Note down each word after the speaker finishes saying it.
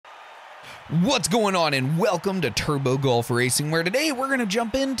What's going on, and welcome to Turbo Golf Racing, where today we're going to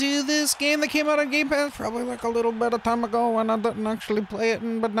jump into this game that came out on Game Pass probably like a little bit of time ago, and I didn't actually play it,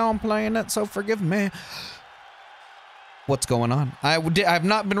 but now I'm playing it, so forgive me. What's going on? I've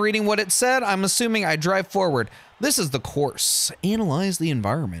not been reading what it said. I'm assuming I drive forward. This is the course. Analyze the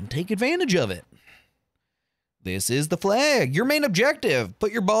environment. Take advantage of it. This is the flag. Your main objective.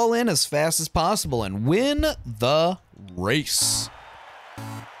 Put your ball in as fast as possible and win the race.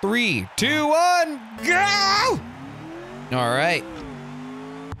 3, 2, 1, go! All right.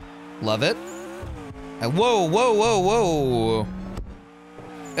 Love it. Whoa, whoa, whoa, whoa.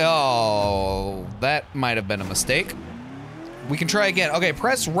 Oh, that might have been a mistake. We can try again. Okay,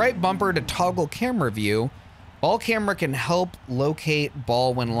 press right bumper to toggle camera view. Ball camera can help locate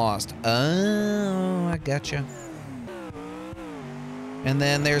ball when lost. Oh, I gotcha. And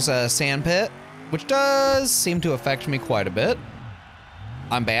then there's a sand pit, which does seem to affect me quite a bit.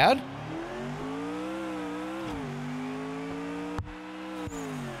 I'm bad.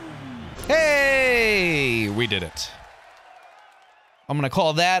 Hey, we did it. I'm gonna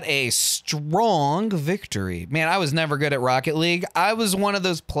call that a strong victory. Man, I was never good at Rocket League. I was one of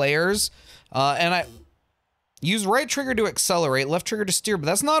those players, and I use right trigger to accelerate, left trigger to steer, but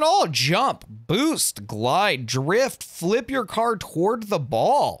that's not all. Jump, boost, glide, drift, flip your car toward the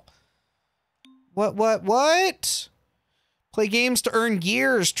ball. What? Play games to earn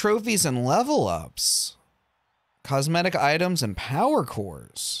gears, trophies, and level ups. Cosmetic items and power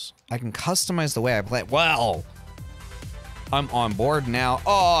cores. I can customize the way I play. Wow. I'm on board now.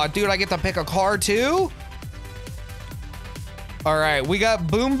 Oh, dude, I get to pick a car too? All right, we got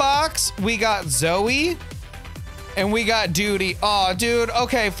Boombox, we got Zoe, and we got Duty. Oh, dude,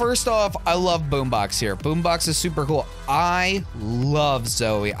 okay, first off, I love Boombox here. Boombox is super cool. I love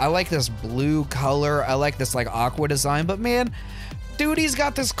Zoe. I like this blue color. I like this like aqua design, but man, Duty's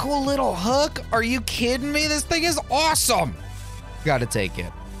got this cool little hook. Are you kidding me? This thing is awesome. Gotta take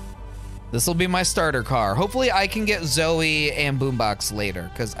it. This will be my starter car. Hopefully I can get Zoe and Boombox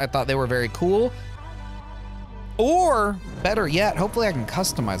later, because I thought they were very cool. Or, better yet, hopefully I can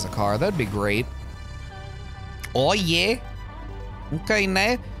customize a car. That'd be great. Oh yeah. Okay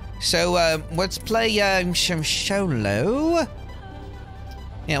now. So let's play some solo.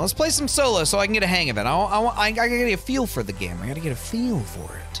 Yeah, let's play some solo so I can get a hang of it. I gotta get a feel for the game. I gotta get a feel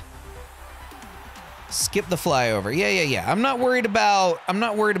for it. Skip the flyover. Yeah. I'm not worried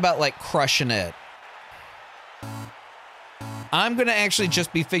about like crushing it. I'm gonna actually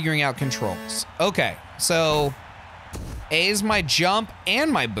just be figuring out controls. Okay, so A is my jump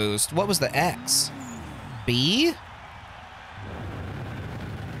and my boost. What was the X? B?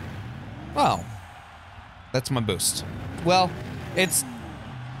 Oh, that's my boost. Well, it's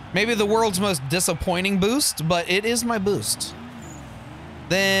maybe the world's most disappointing boost, but it is my boost.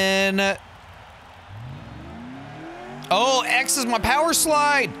 Then, oh, X is my power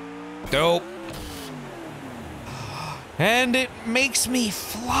slide. Dope. And it makes me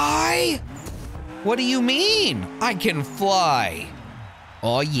fly? What do you mean? I can fly.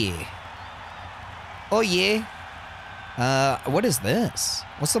 Oh yeah. Oh yeah. What is this?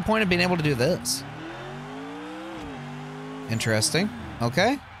 What's the point of being able to do this? Interesting.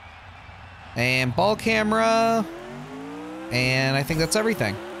 Okay. And ball camera. And I think that's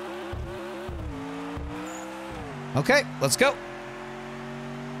everything. Okay, let's go.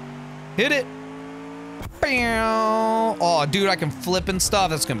 Hit it. Oh, dude, I can flip and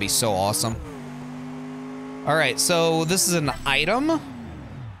stuff. That's gonna be so awesome. All right, so this is an item.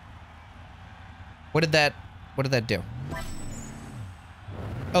 What did that do?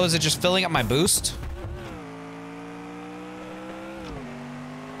 Oh, is it just filling up my boost?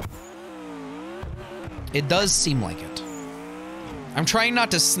 It does seem like it. I'm trying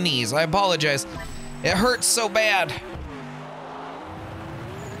not to sneeze. I apologize. It hurts so bad.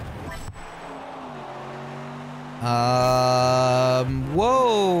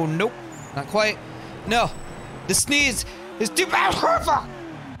 Whoa, nope, not quite. No, the sneeze is too bad.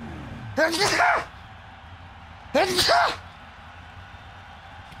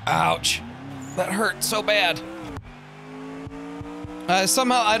 Ouch, that hurt so bad.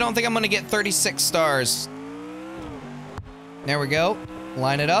 Somehow I don't think I'm gonna get 36 stars. There we go.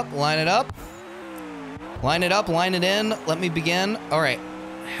 Line it up, line it up. Line it up, line it in. Let me begin. All right,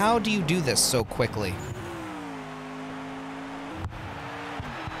 how do you do this so quickly?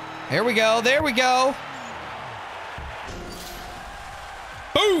 There we go, there we go.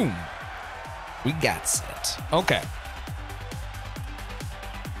 Boom! We got it. Okay.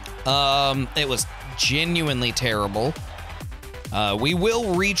 It was genuinely terrible. We will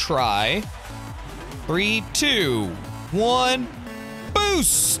retry. 3, 2, 1,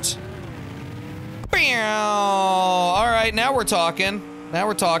 boost! All right, now we're talking. Now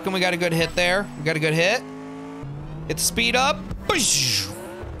we're talking. We got a good hit there. We got a good hit. Get the speed up.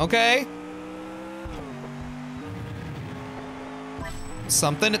 Okay.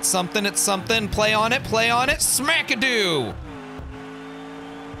 Something, it's something, it's something. Play on it, smack-a-doo.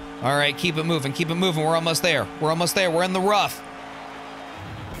 All right, keep it moving, we're almost there. We're in the rough.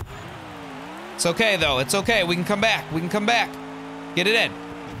 It's okay, though, it's okay. We can come back, Get it in,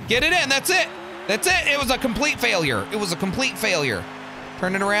 that's it. It was a complete failure.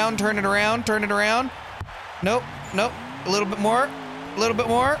 Turn it around. Nope, a little bit more.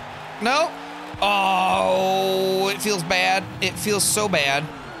 No. Oh, it feels bad. It feels so bad.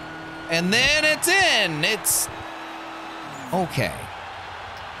 And then it's in. It's okay.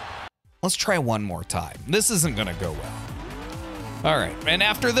 Let's try one more time. This isn't gonna go well. All right, and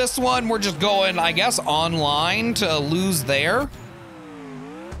after this one, we're just going, I guess, online to lose there.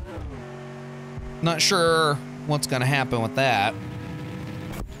 Not sure what's gonna happen with that.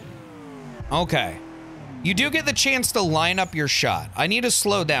 Okay. You do get the chance to line up your shot. I need to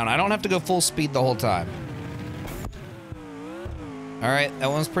slow down. I don't have to go full speed the whole time. All right, that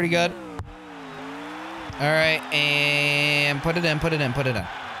one's pretty good. All right, and put it in.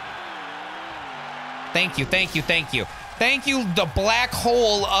 Thank you. The black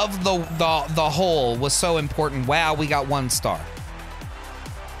hole of the hole was so important. Wow, we got 1 star.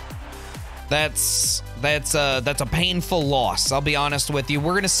 That's a painful loss, I'll be honest with you.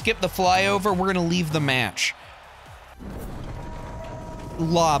 We're gonna skip the flyover, we're gonna leave the match.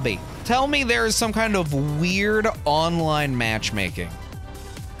 Lobby. Tell me there is some kind of weird online matchmaking.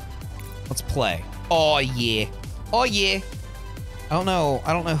 Let's play. Oh yeah. I don't know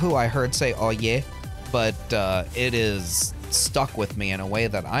who I heard say oh yeah, but it is stuck with me in a way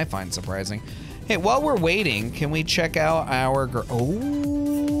that I find surprising. Hey, while we're waiting, can we check out our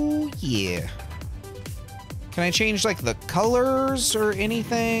oh yeah. Can I change like the colors or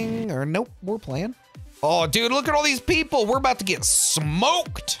anything? Or nope, we're playing. Oh, dude, look at all these people. We're about to get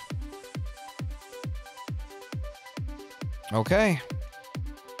smoked. Okay.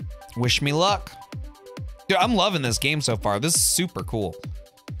 Wish me luck. Dude, I'm loving this game so far. This is super cool.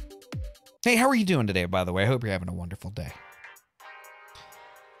 Hey, how are you doing today, by the way? I hope you're having a wonderful day.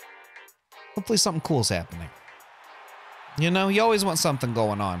 Hopefully something cool's happening. You know, you always want something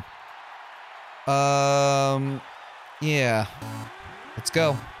going on. Yeah. Let's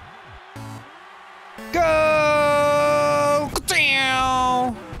go. Go!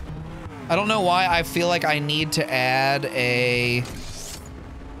 I don't know why I feel like I need to add a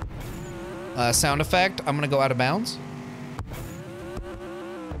sound effect. I'm gonna go out of bounds.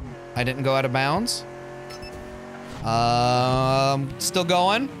 I didn't go out of bounds. Still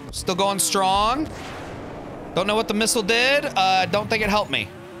going strong. Don't know what the missile did. Don't think it helped me.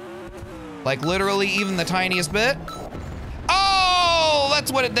 Like literally even the tiniest bit. Oh,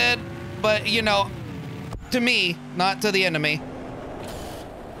 that's what it did. But you know, to me, not to the enemy.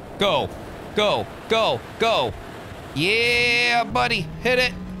 Go, go, go, go. Yeah, buddy, hit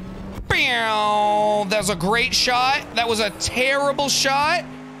it. That was a great shot. That was a terrible shot.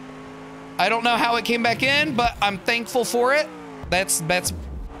 I don't know how it came back in, but I'm thankful for it. That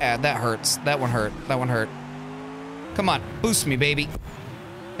hurts. That one hurt. Come on, boost me, baby.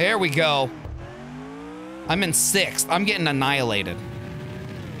 There we go. I'm in 6th. I'm getting annihilated.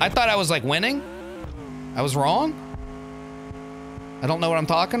 I thought I was like winning. I was wrong. I don't know what I'm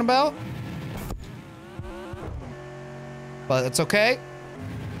talking about. But it's okay.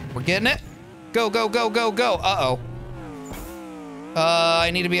 We're getting it. Go, go, go, go, go. Uh-oh. I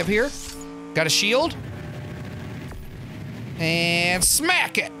need to be up here. Got a shield. And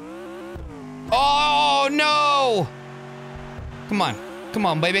smack it. Oh, no. Come on. Come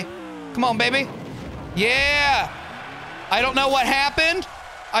on, baby. Come on, baby. Yeah. I don't know what happened.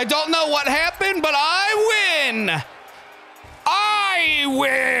 I don't know what happened, but I win. I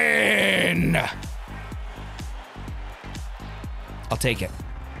win. I'll take it.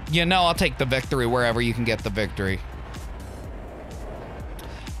 You know, I'll take the victory wherever you can get the victory.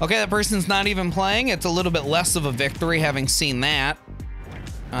 Okay, that person's not even playing. It's a little bit less of a victory having seen that.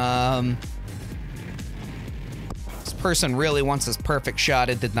 This person really wants this perfect shot.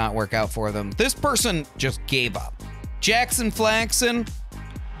 It did not work out for them. This person just gave up. Jackson Flaxon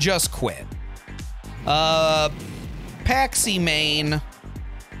just quit. Paxi Main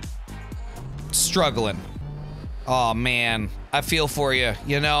struggling. Oh man, I feel for you.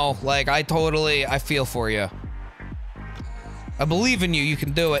 You know, like I feel for you. I believe in you. You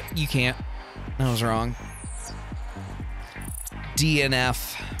can do it. You can't. I was wrong.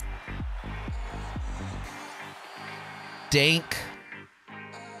 DNF.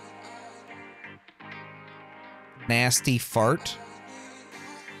 Nasty fart.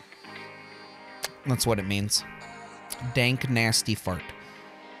 That's what it means. Dank, nasty fart.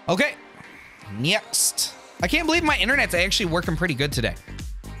 Okay. Next. I can't believe my internet's actually working pretty good today.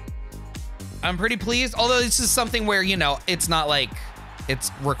 I'm pretty pleased. Although this is something where, you know, it's not like it's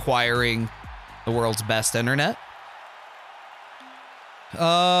requiring the world's best internet.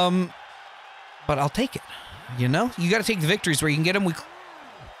 But I'll take it. You know, you got to take the victories where you can get them. We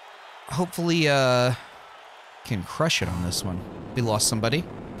hopefully can crush it on this one. We lost somebody.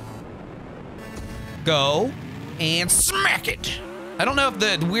 Go and smack it. I don't know if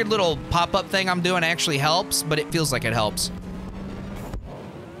the weird little pop-up thing I'm doing actually helps, but it feels like it helps.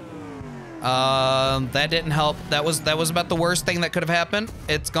 That didn't help. That was about the worst thing that could have happened.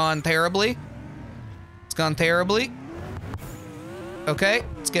 It's gone terribly. It's gone terribly. Okay,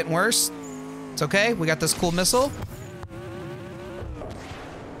 it's getting worse. It's okay. We got this cool missile.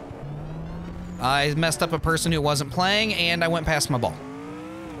 I messed up a person who wasn't playing, and I went past my ball.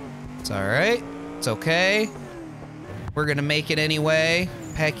 It's all right. It's okay. We're gonna make it anyway.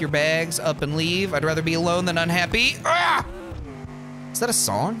 Pack your bags up and leave. I'd rather be alone than unhappy. Ah! Is that a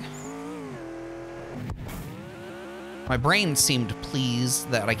song? My brain seemed pleased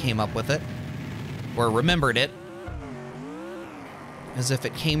that I came up with it, or remembered it, as if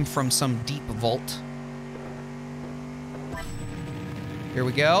it came from some deep vault. Here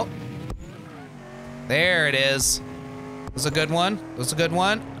we go. There it is. That was a good one. That was a good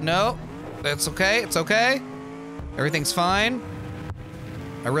one. No, that's okay. It's okay. Everything's fine.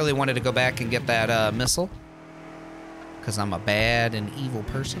 I really wanted to go back and get that missile, because I'm a bad and evil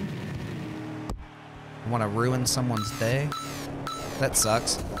person. I want to ruin someone's day. That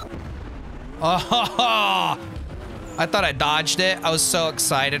sucks. Oh, I thought I dodged it. I was so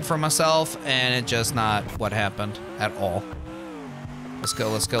excited for myself, and it just not what happened at all. Let's go,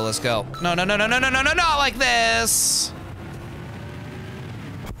 let's go, let's go. No, no, no, no, no, no, no, no, not like this.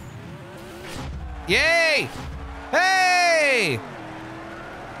 Yay! Hey!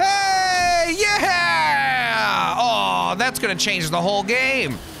 Hey! Yeah! Oh, that's gonna change the whole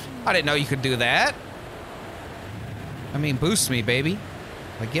game. I didn't know you could do that. I mean, boost me, baby.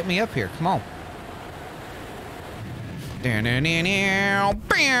 Like, get me up here. Come on.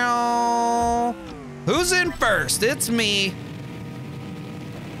 Who's in first? It's me.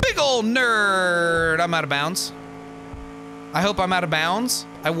 Big ol' nerd. I'm out of bounds. I hope I'm out of bounds.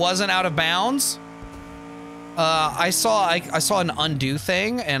 I wasn't out of bounds. I saw an undo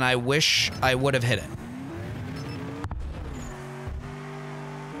thing, and I wish I would have hit it.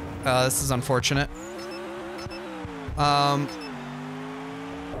 This is unfortunate. I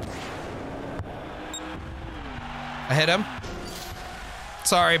hit him.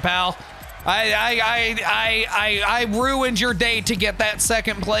 Sorry, pal. I ruined your day to get that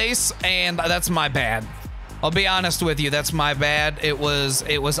second place, and that's my bad. I'll be honest with you, that's my bad. It was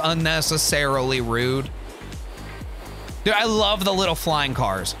unnecessarily rude. Dude, I love the little flying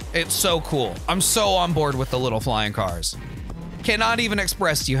cars. It's so cool. I'm so on board with the little flying cars. Cannot even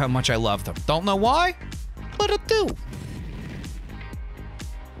express to you how much I love them. Don't know why, but I do.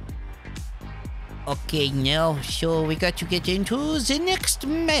 Okay, now, so we got to get into the next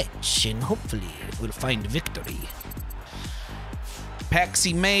match, and hopefully we'll find victory.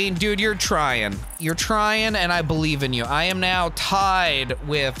 Paxi Main, dude, you're trying. You're trying, and I believe in you. I am now tied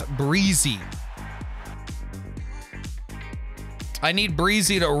with Breezy. I need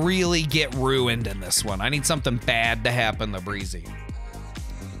Breezy to really get ruined in this one. I need something bad to happen to Breezy.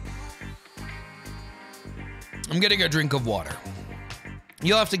 I'm getting a drink of water.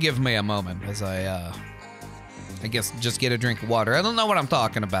 You'll have to give me a moment as I guess just get a drink of water. I don't know what I'm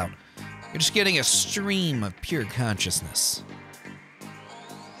talking about. You're just getting a stream of pure consciousness.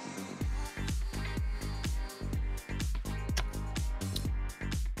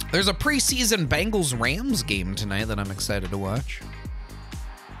 There's a preseason Bengals-Rams game tonight that I'm excited to watch.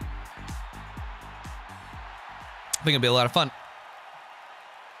 I think it'll be a lot of fun.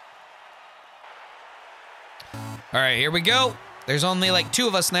 All right, here we go. There's only like 2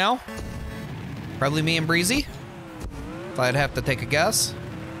 of us now. Probably me and Breezy, if I'd have to take a guess.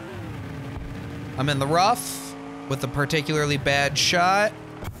 I'm in the rough with a particularly bad shot.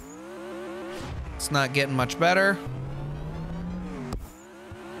 It's not getting much better.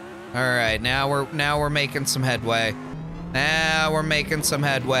 All right, now we're making some headway. Now we're making some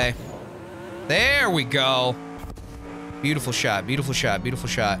headway. There we go. Beautiful shot, beautiful shot, beautiful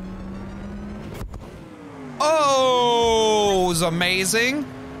shot. Oh, it was amazing.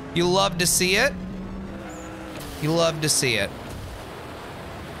 You love to see it. You love to see it.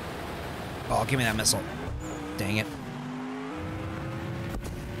 Oh, give me that missile. Dang it.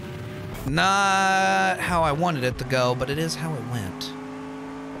 Not how I wanted it to go, but it is how it went.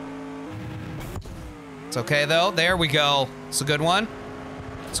 It's okay though. There we go. It's a good one.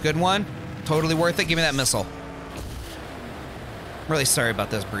 It's a good one. Totally worth it. Give me that missile. I'm really sorry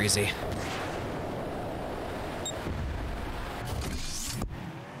about this, Breezy.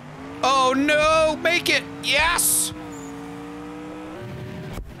 Oh no! Make it! Yes!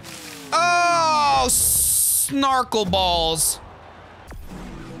 Oh, snarkle balls.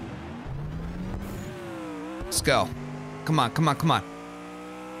 Let's go. Come on, come on, come on.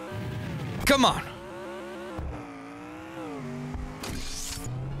 Come on.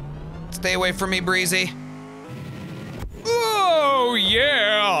 Stay away from me, Breezy. Oh,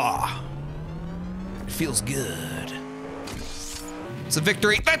 yeah. It feels good. It's a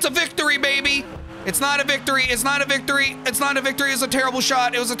victory. That's a victory, baby. It's not a victory. It's not a victory. It's not a victory. It's a terrible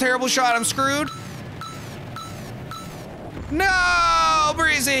shot. It was a terrible shot. I'm screwed. No,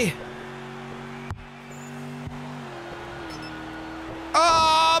 Breezy.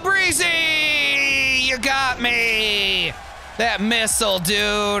 Oh, Breezy. You got me. That missile,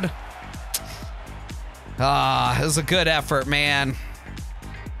 dude. Ah, it was a good effort, man.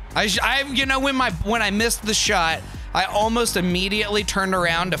 You know, when I missed the shot, I almost immediately turned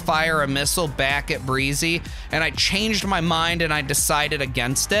around to fire a missile back at Breezy, and I changed my mind and I decided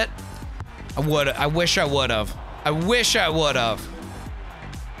against it. I wish I would have. I wish I would have.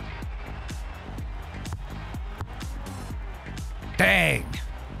 Dang.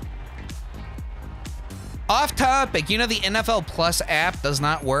 Off topic, you know the NFL Plus app does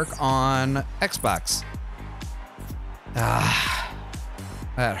not work on Xbox. Ah,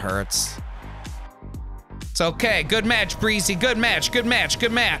 that hurts. It's okay. Good match, Breezy. Good match. Good match.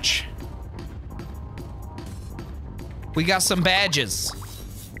 Good match. We got some badges.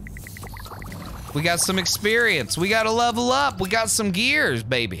 We got some experience. We got to level up. We got some gears,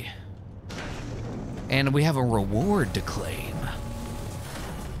 baby. And we have a reward to claim.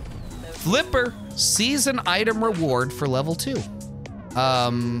 Flipper season item reward for level 2.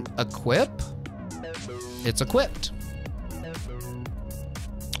 Equip. It's equipped.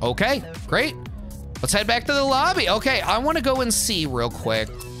 Okay, great. Let's head back to the lobby. Okay, I want to go and see real quick.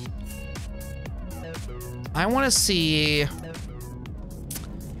 I want to see,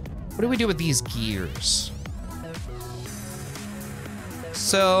 what do we do with these gears?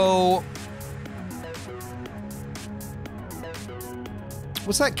 So,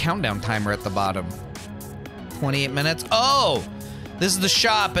 what's that countdown timer at the bottom? 28 minutes. Oh, this is the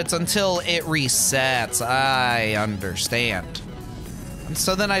shop. It's until it resets. I understand.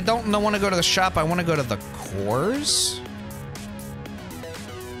 So then I don't want to go to the shop, I want to go to the cores.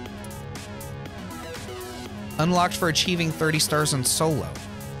 Unlocked for achieving 30 stars in solo.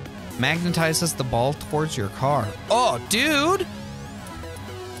 Magnetizes the ball towards your car. Oh, dude!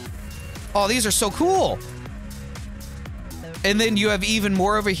 Oh, these are so cool! And then you have even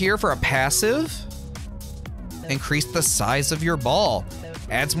more over here for a passive. Increase the size of your ball.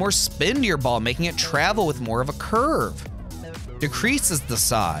 Adds more spin to your ball, making it travel with more of a curve. Decreases the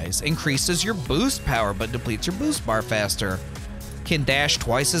size, increases your boost power, but depletes your boost bar faster. Can dash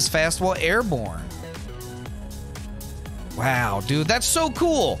twice as fast while airborne. Wow, dude, that's so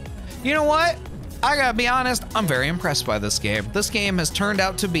cool. You know what? I gotta be honest, I'm very impressed by this game. This game has turned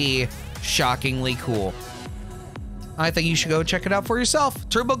out to be shockingly cool. I think you should go check it out for yourself.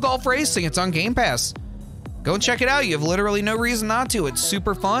 Turbo Golf Racing, it's on Game Pass. Go and check it out. You have literally no reason not to. It's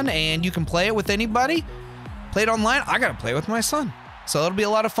super fun, and you can play it with anybody. Play it online, I gotta play with my son. So it'll be a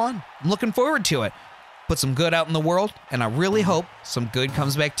lot of fun. I'm looking forward to it. Put some good out in the world, and I really hope some good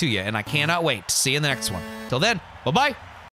comes back to you, and I cannot wait to see you in the next one. Till then, bye-bye.